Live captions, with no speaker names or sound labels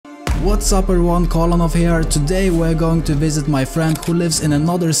What's up everyone, Kolanov here. Today we're going to visit my friend who lives in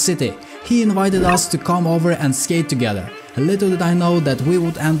another city. He invited us to come over and skate together. Little did I know that we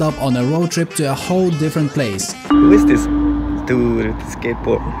would end up on a road trip to a whole different place. Who is this dude with the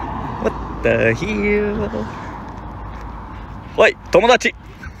skateboard? What the hell? Oi, tomodachi!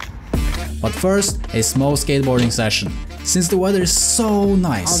 But first, a small skateboarding session. Since the weather is so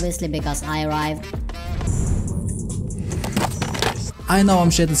nice. Obviously because I arrived. I know I'm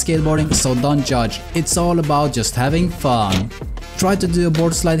shit at skateboarding, so don't judge. It's all about just having fun. Tried to do a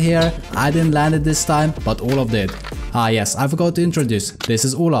board slide here, I didn't land it this time, but Olaf did. Ah yes, I forgot to introduce, this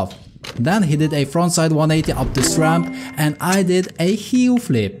is Olaf. Then he did a frontside 180 up this ramp, and I did a heel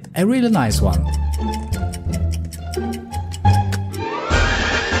flip, a really nice one.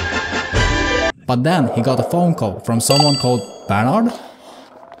 But then he got a phone call from someone called Bernard.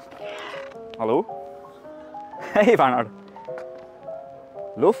 Hallo? Hei Bernard.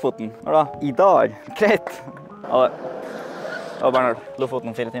 Lofoten, hva da? I dag? Greit. Ja, Bernard. Lofoten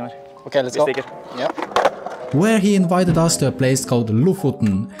om 4 timer. Okay, let's go. Yeah. Where he invited us to a place called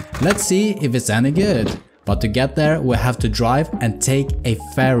Lofoten. Let's see if it's any good. But to get there, we have to drive and take a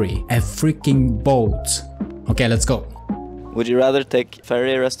ferry, a freaking boat. Okay, let's go. Would you rather take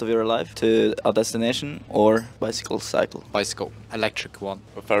ferry rest of your life to a destination or cycle? Bicycle. Electric one.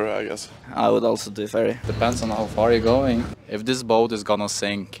 A ferry, I guess. I would also do ferry. Depends on how far you're going. If this boat is gonna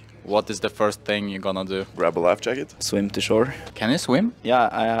sink, what is the first thing you're gonna do? Grab a life jacket. Swim to shore. Can you swim? Yeah,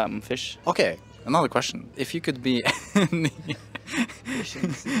 I am fish. Okay, another question. If you could be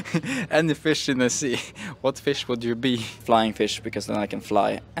any fish in the sea, what fish would you be? Flying fish, because then I can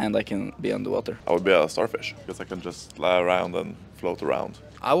fly and I can be underwater. I would be a starfish, because I can just lie around and float around.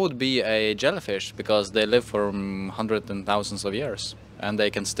 I would be a jellyfish, because they live for hundreds and thousands of years and they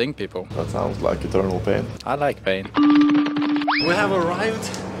can sting people. That sounds like eternal pain. I like pain. We have arrived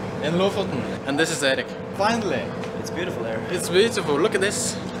in Lofoten and this is Erik. Finally! It's beautiful there. It's beautiful, look at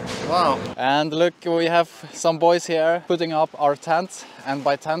this. Wow. And look, we have some boys here putting up our tent, and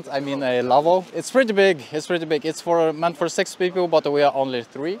by tent I mean a lavabo. It's pretty big, it's meant for 6 people, but we are only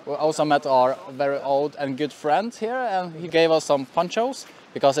 3. We also met our very old and good friend here, and he gave us some ponchos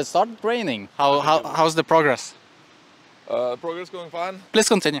because it started raining. How's the progress? Progress going fine. Please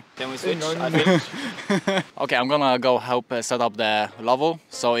continue. Can we switch? I think. Okay, I'm gonna go help set up the lavabo.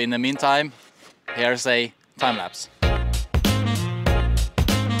 So in the meantime, here's a time lapse.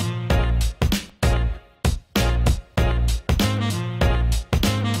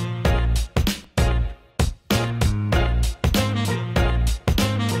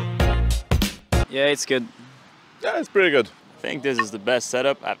 Yeah, it's good. Yeah, it's pretty good. I think this is the best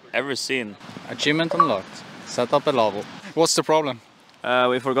setup I've ever seen. Achievement unlocked. Set up a lavabo. What's the problem?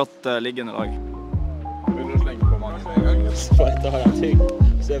 We forgot liggende lag. Vil du slenge på mange med en gang? Sprøyta har jeg ting.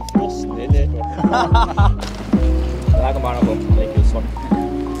 Så er frosten inni. Det her kan bare gå. Det er ikke svart.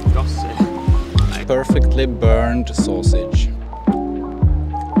 Gasser. Perfectly burned sausage.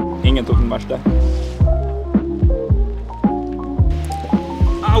 Ingen tok den verste.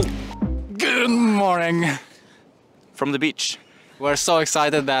 Ow! Good morning! From the beach. We're so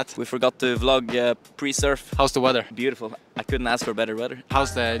excited that... We forgot to vlog pre-surf. How's the weather? Beautiful. I couldn't ask for better weather.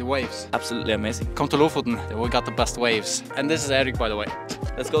 How's the waves? Absolutely amazing. Come to Lofoten, we got the best waves. And this is Erik, by the way.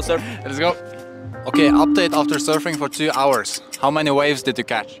 Let's go surf. Let's go. Okay, update after surfing for 2 hours. How many waves did you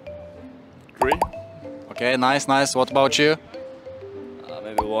catch? 3. Okay, nice, nice. What about you?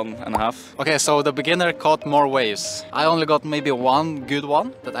 Maybe 1.5. Okay, so the beginner caught more waves. I only got maybe 1 good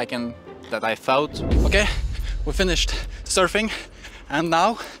one that I felt. Okay, we finished surfing and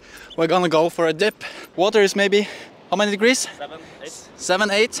now we're gonna go for a dip. Water is maybe, how many degrees? 7, 8. 7,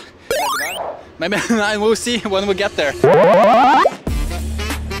 8? Maybe 9, we'll see when we get there.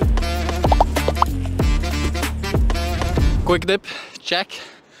 Quick dip, check.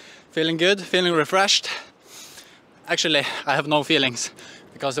 Feeling good, feeling refreshed. Actually, I have no feelings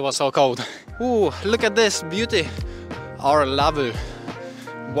because it was so cold. Ooh, look at this beauty. Our lavabo.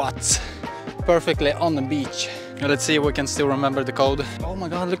 What? Perfectly on the beach. Now let's see if we can still remember the code. Oh my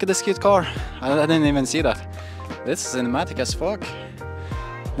god, look at this cute car. I didn't even see that. This is cinematic as fuck.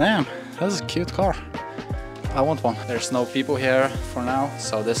 Damn, that's a cute car. I want one. There's no people here for now,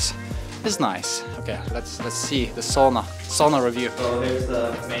 so this is nice. Okay, let's see the sauna review. So here's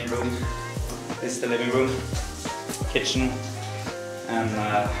the main room. This is the living room, kitchen, and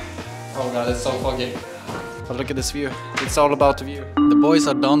oh god, it's so foggy. But look at this view. It's all about the view. The boys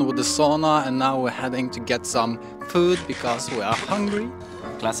are done with the sauna and now we're heading to get some food because we are hungry.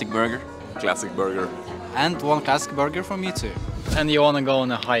 classic burger. Classic burger. And 1 classic burger for me too. and you want to go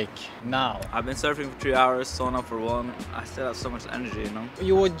on a hike now. I've been surfing for 3 hours, sauna for 1. I still have so much energy, you know.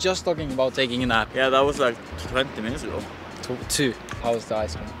 You were just talking about taking a nap. Yeah, that was like 20 minutes ago. 2. How was the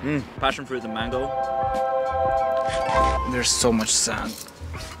ice cream? Passion fruit and mango. There's so much sand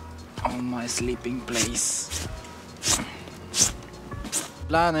on my sleeping place.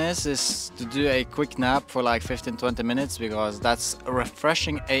 Plan is to do a quick nap for like 15-20 minutes because that's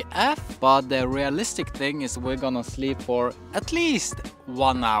refreshing AF, but the realistic thing is we're gonna sleep for at least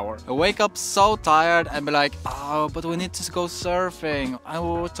 1 hour. I wake up so tired and be like, oh, but we need to go surfing. And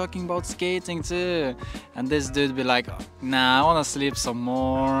we were talking about skating too. And this dude be like, nah, I wanna sleep some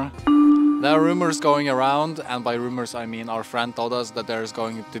more. There are rumors going around, and by rumors I mean our friend told us that there's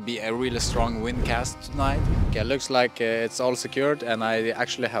going to be a really strong wind cast tonight. Okay, looks like it's all secured and I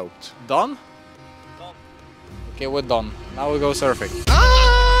actually helped. Done? Done. Okay, we're done. Now we go surfing.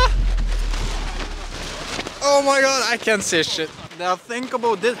 Ah! Oh my god, I can't see shit. The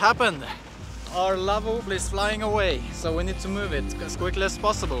unthinkable did happen. Our lava is flying away, so we need to move it as quickly as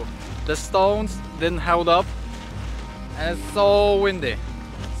possible. The stones didn't hold up and it's so windy.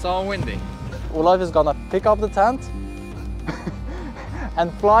 So windy. Olaf is gonna pick up the tent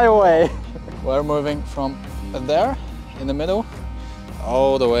and fly away. We're moving from there in the middle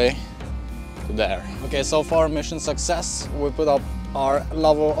all the way to there. Okay, so far mission success. We put up our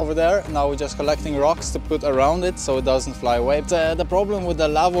lava over there. Now we're just collecting rocks to put around it so it doesn't fly away. The problem with the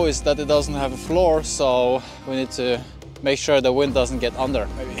lava is that it doesn't have a floor, so we need to make sure the wind doesn't get under.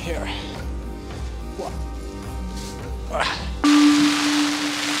 Maybe here.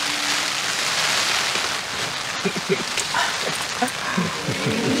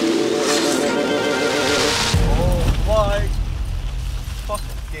 Oh my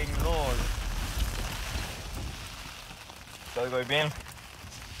fucking lord. Skal vi gå I bilen?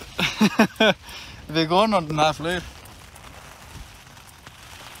 Vi går når den her flyr.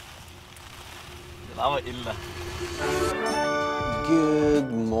 Det der var ille.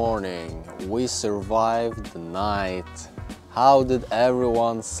 Good morning. We survived the night. How did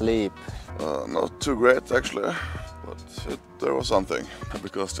everyone sleep? Not too great actually, but there was something,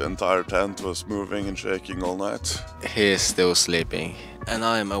 because the entire tent was moving and shaking all night. He is still sleeping, and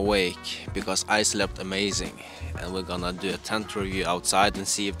I am awake because I slept amazing. And we're gonna do a tent review outside and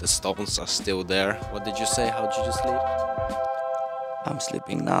see if the stones are still there. What did you say? How did you sleep? I'm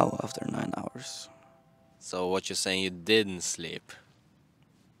sleeping now after 9 hours. So what you're saying, you didn't sleep?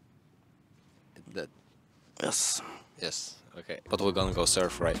 That... Yes. Yes, okay. But we're gonna go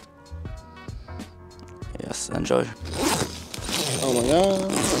surf, right? Yes, enjoy. Oh my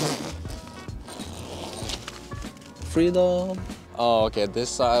god. Freedom. Oh, okay, this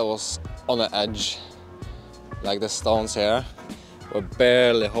side was on the edge. Like the stones here. We're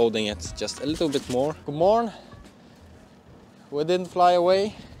barely holding it, just a little bit more. Good morning. We didn't fly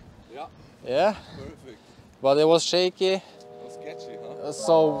away. Yeah. Yeah? Perfect. But it was shaky. It was sketchy, huh?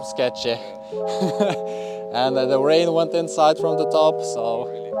 So sketchy. And the rain went inside from the top, so...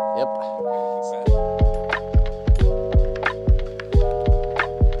 Really? Yep.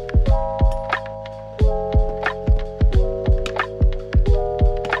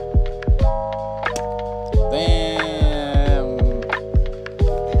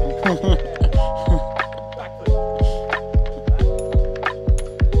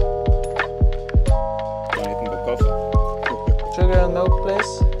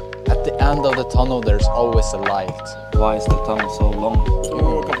 End of the tunnel there's always a light. Why is the tunnel so long?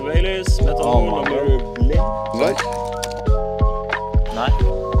 Oh my god. Right? Nej.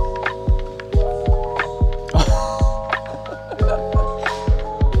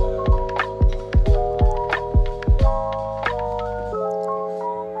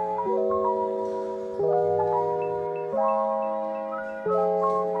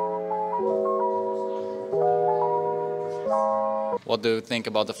 What do you think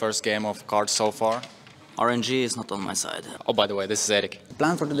about the first game of cards so far? RNG is not on my side. Oh, by the way, this is Erik. The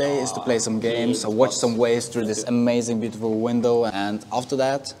plan for today is to play some games, watch some waves through this amazing, beautiful window, and after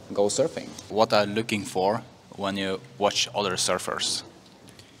that, go surfing. What are you looking for when you watch other surfers?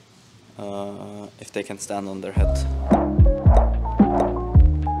 If they can stand on their head.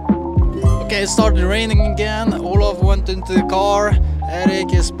 Okay, it started raining again. Olaf went into the car.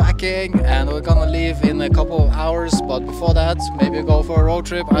 Erik is packing and we're gonna leave in a couple of hours, but before that maybe go for a road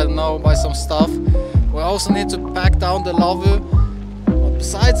trip, I don't know, buy some stuff. We also need to pack down the lava. But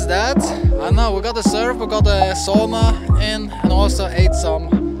besides that, I don't know, we got a surf, we got a sauna in, and also ate some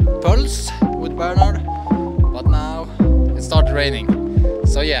pulse with Bernard. But now it started raining,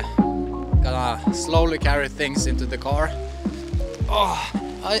 so yeah, gonna slowly carry things into the car. Oh,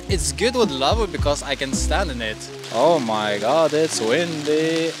 It's good with lava because I can stand in it. Oh my god, it's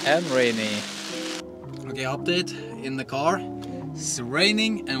windy and rainy. Okay, update in the car. It's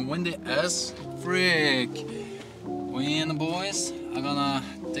raining and windy as frick. We and the boys are gonna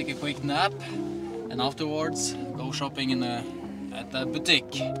take a quick nap and afterwards go shopping at the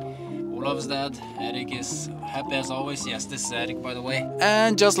boutique. Olav's dad, Eric, is happy as always. Yes, this is Eric, by the way.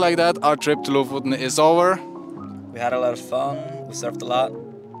 And just like that, our trip to Lofoten is over. We had a lot of fun, we surfed a lot,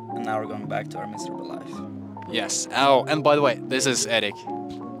 and now we're going back to our miserable life. Yes. Oh, and by the way, this is Eric.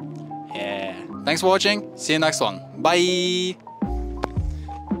 Yeah. Thanks for watching. See you next one. Bye.